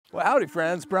Well, howdy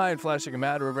friends, Brian Flechsig of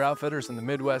Mad River Outfitters and the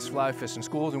Midwest Fly Fishing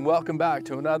Schools, and welcome back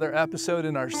to another episode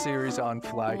in our series on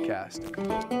fly casting.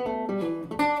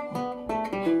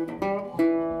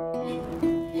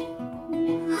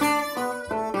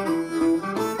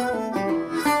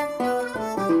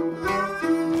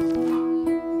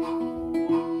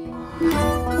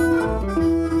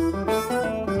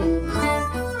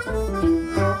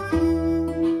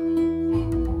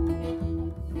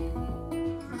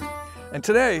 And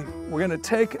today we're going to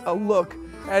take a look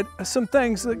at some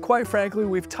things that, quite frankly,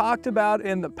 we've talked about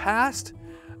in the past,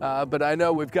 but I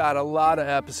know we've got a lot of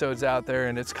episodes out there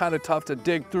and it's kind of tough to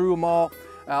dig through them all.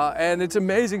 And it's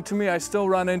amazing to me, I still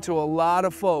run into a lot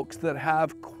of folks that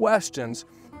have questions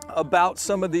about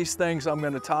some of these things I'm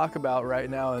going to talk about right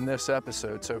now in this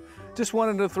episode. So just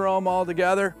wanted to throw them all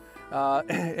together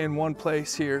in one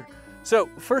place here. So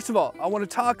first of all, I want to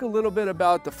talk a little bit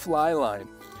about the fly line.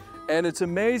 And it's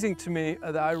amazing to me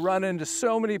that I run into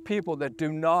so many people that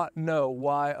do not know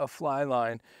why a fly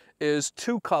line is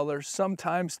 2 colors,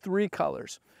 sometimes 3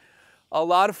 colors. A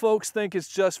lot of folks think it's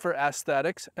just for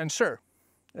aesthetics, and sure,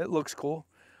 it looks cool.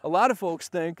 A lot of folks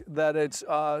think that it's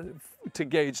to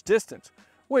gauge distance,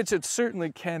 which it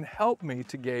certainly can help me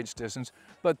to gauge distance,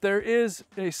 but there is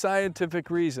a scientific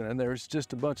reason, and there's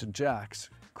just a bunch of jacks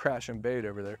crashing bait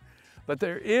over there. But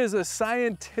there is a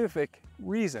scientific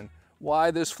reason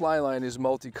why this fly line is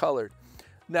multicolored.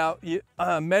 Now,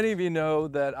 many of you know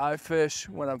that I fish,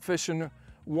 when I'm fishing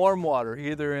warm water,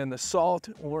 either in the salt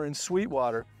or in sweet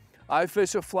water, I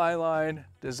fish a fly line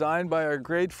designed by our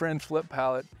great friend Flip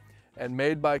Palette and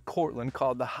made by Cortland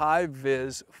called the High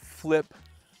Vis Flip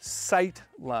Sight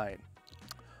Line.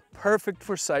 Perfect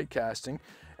for sight casting.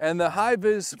 And the High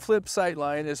Vis Flip Sight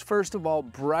Line is first of all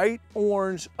bright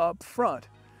orange up front,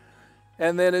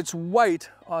 and then it's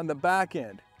white on the back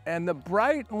end. And the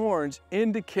bright orange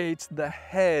indicates the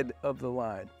head of the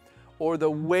line, or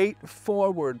the weight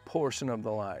forward portion of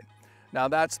the line. Now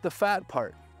that's the fat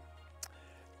part.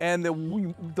 And the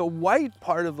white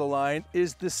part of the line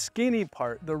is the skinny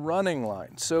part, the running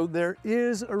line. So there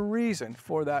is a reason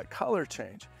for that color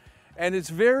change. And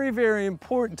it's very, very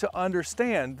important to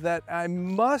understand that I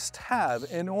must have,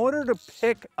 in order to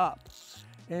pick up,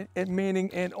 meaning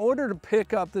in order to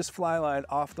pick up this fly line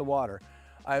off the water,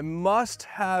 I must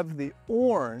have the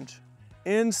orange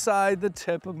inside the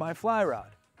tip of my fly rod,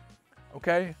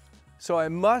 okay? So I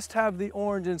must have the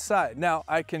orange inside. Now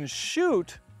I can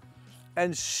shoot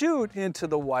into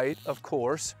the white, of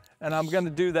course, and I'm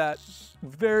gonna do that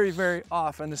very, very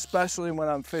often, especially when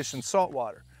I'm fishing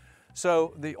saltwater.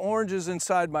 So the orange is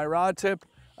inside my rod tip,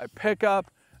 I pick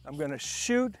up, I'm gonna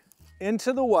shoot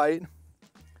into the white,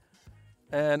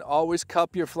 and always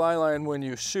cup your fly line when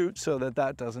you shoot so that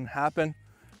that doesn't happen.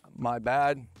 My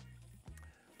bad.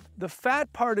 The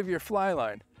fat part of your fly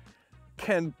line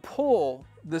can pull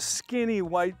the skinny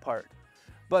white part,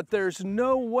 but there's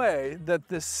no way that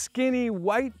the skinny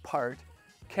white part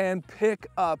can pick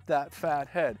up that fat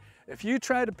head. If you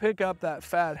try to pick up that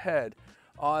fat head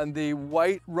on the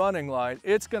white running line,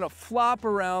 it's gonna flop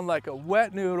around like a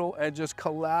wet noodle and just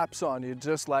collapse on you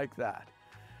just like that.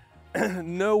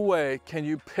 No way can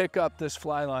you pick up this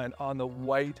fly line on the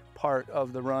white part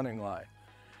of the running line.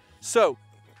 So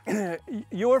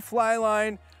your fly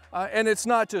line, and it's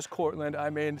not just Cortland, I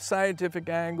mean Scientific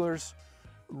Anglers,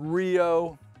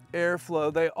 Rio,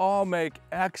 Airflow, they all make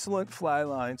excellent fly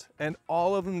lines, and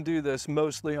all of them do this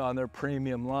mostly on their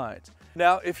premium lines.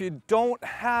 Now, if you don't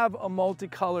have a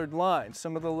multicolored line,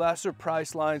 some of the lesser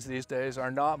priced lines these days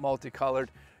are not multicolored,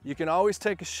 you can always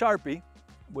take a Sharpie,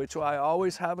 which I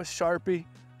always have a Sharpie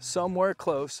somewhere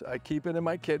close. I keep it in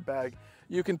my kit bag.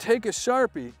 You can take a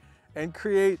Sharpie and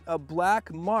create a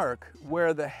black mark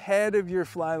where the head of your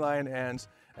fly line ends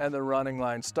and the running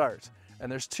line starts.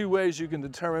 And there's 2 ways you can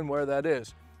determine where that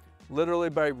is. Literally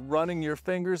by running your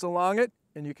fingers along it,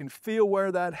 and you can feel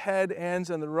where that head ends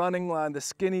and the running line, the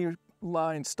skinny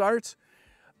line starts.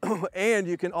 And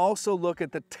you can also look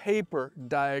at the taper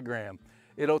diagram.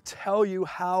 It'll tell you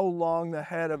how long the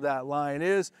head of that line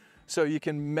is, so you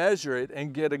can measure it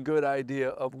and get a good idea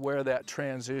of where that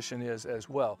transition is as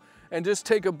well. And just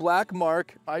take a black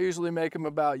mark, I usually make them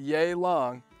about yay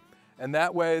long, and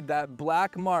that way that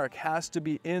black mark has to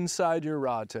be inside your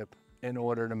rod tip in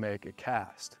order to make a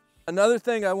cast. Another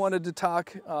thing I wanted to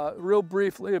talk real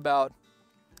briefly about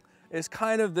is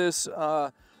kind of this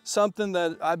something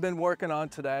that I've been working on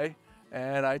today,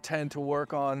 and I tend to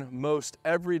work on most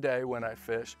every day when I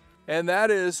fish. And that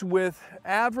is with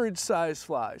average size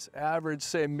flies, average,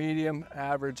 say medium,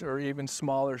 average, or even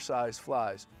smaller size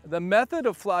flies. The method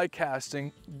of fly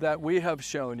casting that we have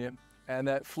shown you and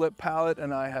that Flip Palette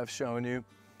and I have shown you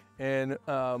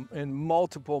in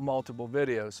multiple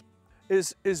videos,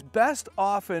 is best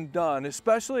often done,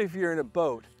 especially if you're in a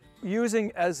boat,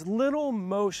 using as little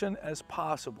motion as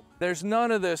possible. There's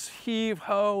none of this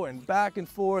heave-ho and back and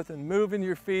forth and moving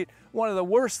your feet. One of the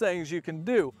worst things you can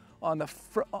do on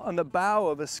the bow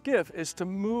of a skiff is to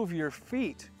move your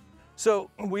feet.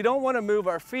 So we don't want to move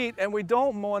our feet, and we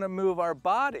don't want to move our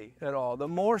body at all. The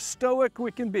more stoic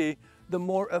we can be, the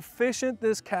more efficient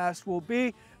this cast will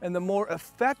be, and the more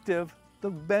effective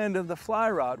the bend of the fly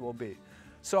rod will be.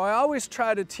 So I always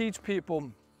try to teach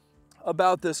people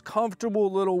about this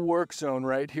comfortable little work zone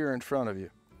right here in front of you.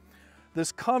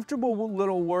 This comfortable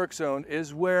little work zone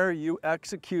is where you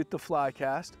execute the fly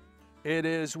cast. It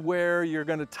is where you're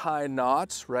going to tie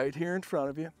knots right here in front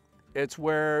of you. It's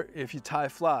where, if you tie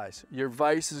flies, your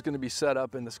vise is going to be set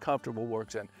up in this comfortable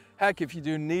work zone. Heck, if you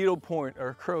do needlepoint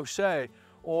or crochet,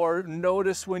 or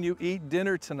notice when you eat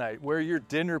dinner tonight where your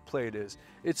dinner plate is,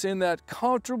 it's in that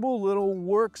comfortable little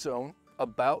work zone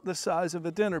about the size of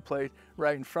a dinner plate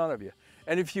right in front of you.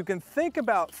 And if you can think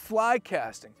about fly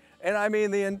casting, and I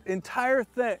mean the entire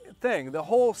thing, the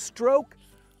whole stroke,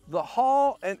 the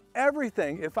haul, and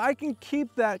everything, if I can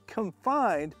keep that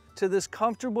confined to this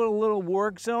comfortable little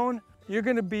work zone, you're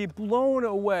going to be blown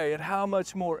away at how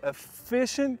much more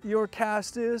efficient your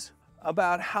cast is,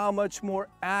 about how much more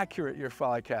accurate your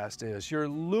fly cast is. Your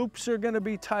loops are going to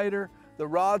be tighter, the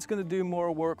rod's going to do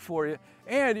more work for you,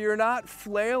 and you're not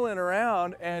flailing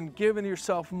around and giving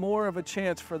yourself more of a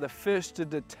chance for the fish to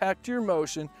detect your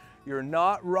motion. You're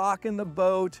not rocking the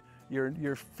boat,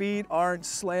 your feet aren't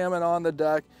slamming on the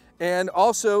deck, and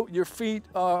also your feet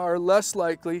are less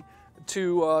likely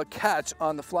to catch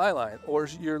on the fly line, or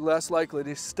you're less likely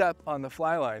to step on the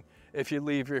fly line if you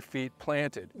leave your feet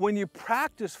planted. When you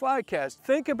practice fly cast,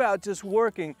 think about just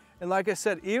working, and like I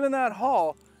said, even that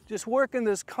haul, just work in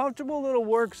this comfortable little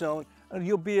work zone, and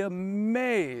you'll be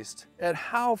amazed at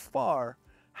how far,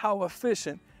 how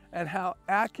efficient, and how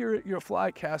accurate your fly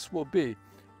cast will be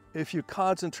if you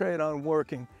concentrate on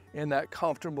working in that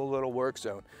comfortable little work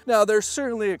zone. Now, there's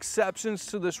certainly exceptions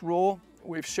to this rule.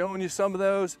 We've shown you some of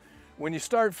those. When you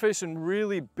start fishing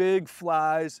really big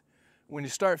flies, when you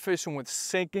start fishing with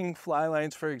sinking fly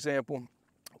lines, for example,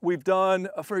 we've done,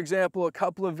 for example, a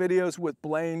couple of videos with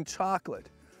Blaine chocolate.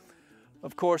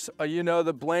 Of course, you know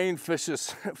the Blaine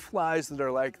fishes flies that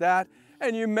are like that,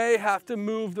 and you may have to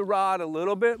move the rod a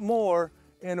little bit more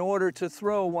in order to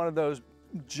throw one of those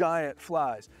giant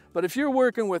flies. But if you're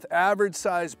working with average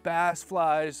size bass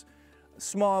flies,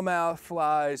 smallmouth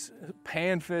flies,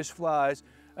 panfish flies,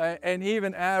 and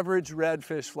even average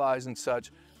redfish flies and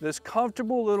such, this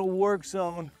comfortable little work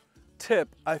zone tip,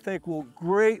 I think, will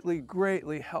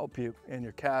greatly help you in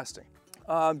your casting.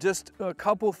 Just a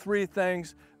couple, three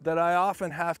things that I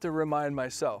often have to remind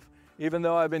myself. Even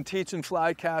though I've been teaching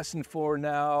fly casting for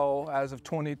now, as of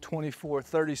 2024,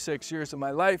 36 years of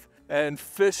my life, and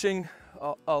fishing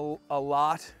a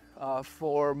lot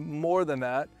for more than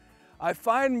that, I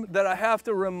find that I have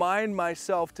to remind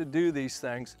myself to do these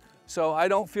things, so I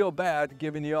don't feel bad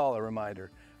giving you all a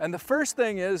reminder. And the first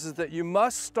thing is that you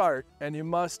must start and you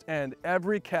must end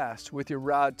every cast with your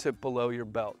rod tip below your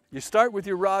belt. You start with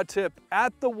your rod tip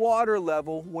at the water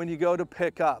level when you go to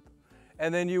pick up,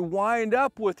 and then you wind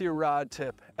up with your rod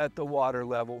tip at the water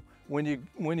level when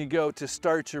you go to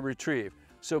start your retrieve.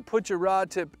 So put your rod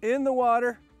tip in the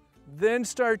water, then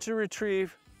start your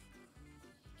retrieve,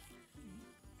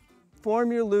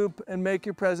 form your loop and make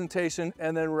your presentation,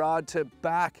 and then rod tip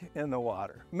back in the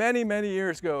water. Many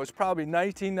years ago, it was probably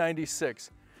 1996,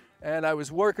 and I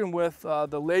was working with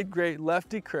the late great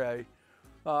Lefty Cray.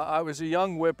 I was a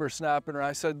young whippersnapper, and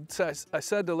I said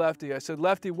to Lefty, I said,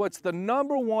 Lefty, what's the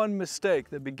 #1 mistake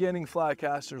that beginning fly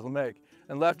casters will make?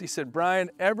 And Lefty said,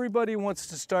 Brian, everybody wants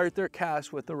to start their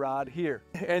cast with the rod here.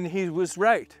 And he was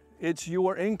right. It's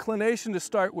your inclination to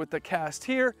start with the cast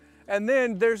here, and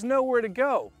then there's nowhere to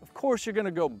go. Of course, you're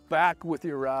gonna go back with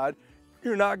your rod.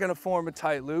 You're not gonna form a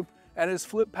tight loop. And his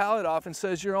flip pallet often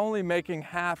says you're only making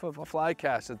half of a fly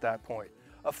cast at that point.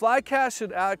 A fly cast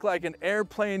should act like an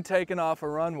airplane taking off a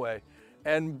runway.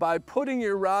 And by putting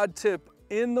your rod tip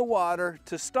in the water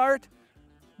to start,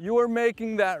 you're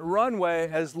making that runway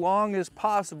as long as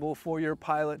possible for your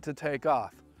pilot to take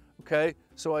off, okay?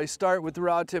 So I start with the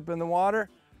rod tip in the water,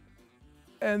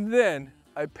 and then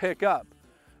I pick up.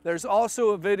 There's also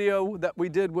a video that we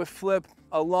did with Flip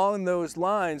along those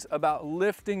lines about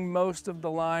lifting most of the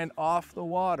line off the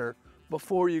water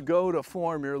before you go to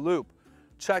form your loop.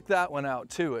 Check that one out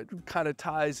too. It kind of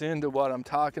ties into what I'm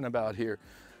talking about here.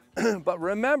 But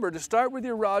remember to start with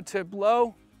your rod tip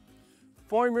low,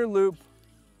 form your loop,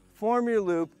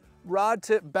 rod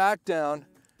tip back down,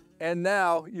 and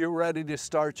now you're ready to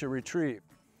start your retrieve.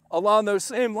 Along those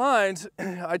same lines,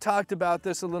 I talked about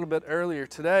this a little bit earlier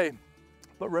today,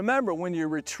 but remember when you're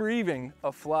retrieving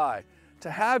a fly, to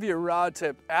have your rod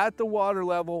tip at the water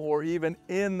level or even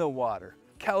in the water.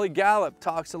 Kelly Gallup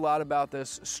talks a lot about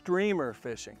this streamer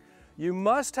fishing. You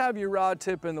must have your rod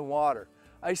tip in the water.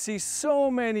 I see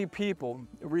so many people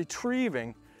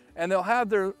retrieving and they'll have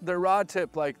their rod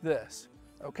tip like this,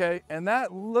 okay? And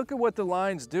look at what the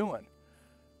line's doing.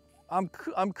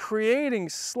 I'm creating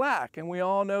slack, and we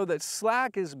all know that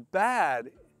slack is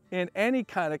bad in any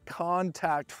kind of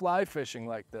contact fly fishing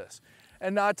like this.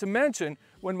 And not to mention,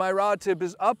 when my rod tip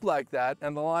is up like that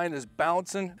and the line is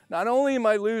bouncing, not only am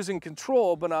I losing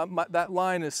control, but that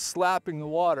line is slapping the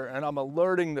water and I'm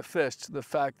alerting the fish to the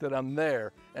fact that I'm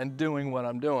there and doing what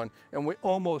I'm doing. And we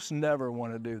almost never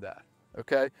want to do that,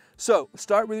 okay? So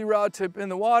start with your rod tip in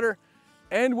the water,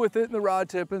 end with it in the rod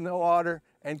tip in the water,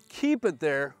 and keep it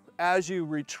there as you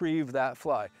retrieve that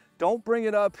fly. Don't bring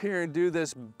it up here and do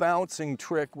this bouncing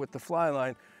trick with the fly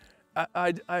line.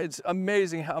 It's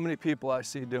amazing how many people I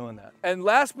see doing that. And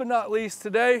last but not least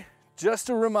today, just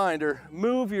a reminder,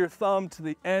 move your thumb to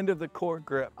the end of the cork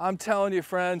grip. I'm telling you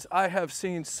friends, I have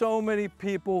seen so many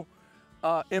people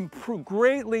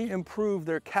greatly improve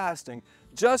their casting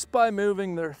just by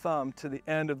moving their thumb to the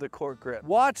end of the cork grip.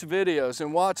 Watch videos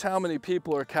and watch how many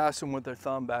people are casting with their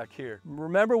thumb back here.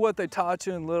 Remember what they taught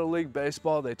you in Little League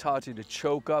Baseball? They taught you to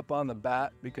choke up on the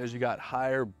bat because you got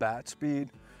higher bat speed.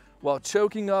 Well,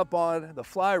 choking up on the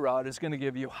fly rod is going to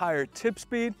give you higher tip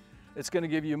speed. It's going to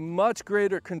give you much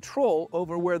greater control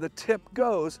over where the tip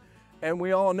goes. And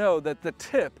we all know that the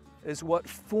tip is what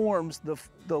forms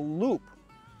the loop.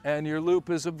 And your loop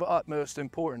is of utmost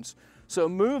importance. So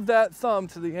move that thumb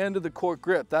to the end of the cork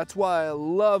grip. That's why I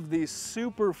love these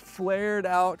super flared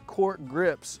out cork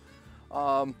grips.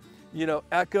 You know,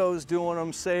 Echo's doing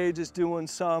them, Sage is doing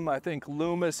some. I think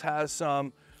Loomis has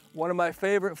some. One of my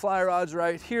favorite fly rods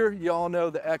right here, you all know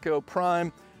the Echo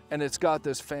Prime, and it's got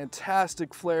this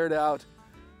fantastic flared out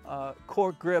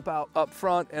cork grip out up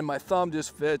front, and my thumb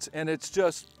just fits, and it's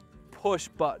just push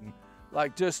button.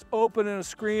 Like just opening a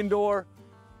screen door,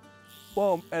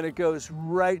 boom, and it goes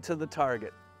right to the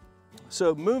target.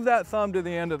 So move that thumb to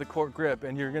the end of the cork grip,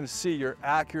 and you're gonna see your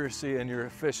accuracy and your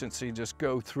efficiency just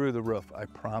go through the roof, I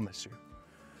promise you.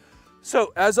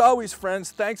 So as always friends,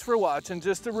 thanks for watching.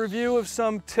 Just a review of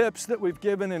some tips that we've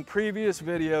given in previous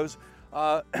videos.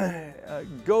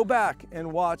 Go back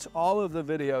and watch all of the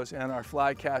videos in our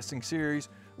fly casting series.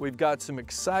 We've got some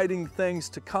exciting things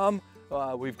to come.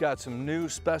 We've got some new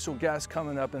special guests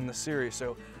coming up in the series.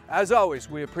 So as always,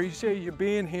 we appreciate you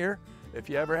being here.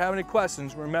 If you ever have any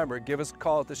questions, remember, give us a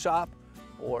call at the shop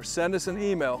or send us an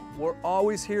email. We're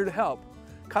always here to help.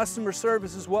 Customer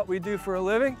service is what we do for a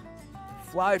living.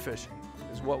 Fly fishing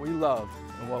is what we love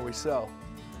and what we sell.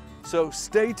 So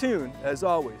stay tuned, as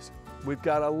always. We've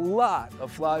got a lot of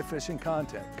fly fishing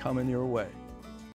content coming your way.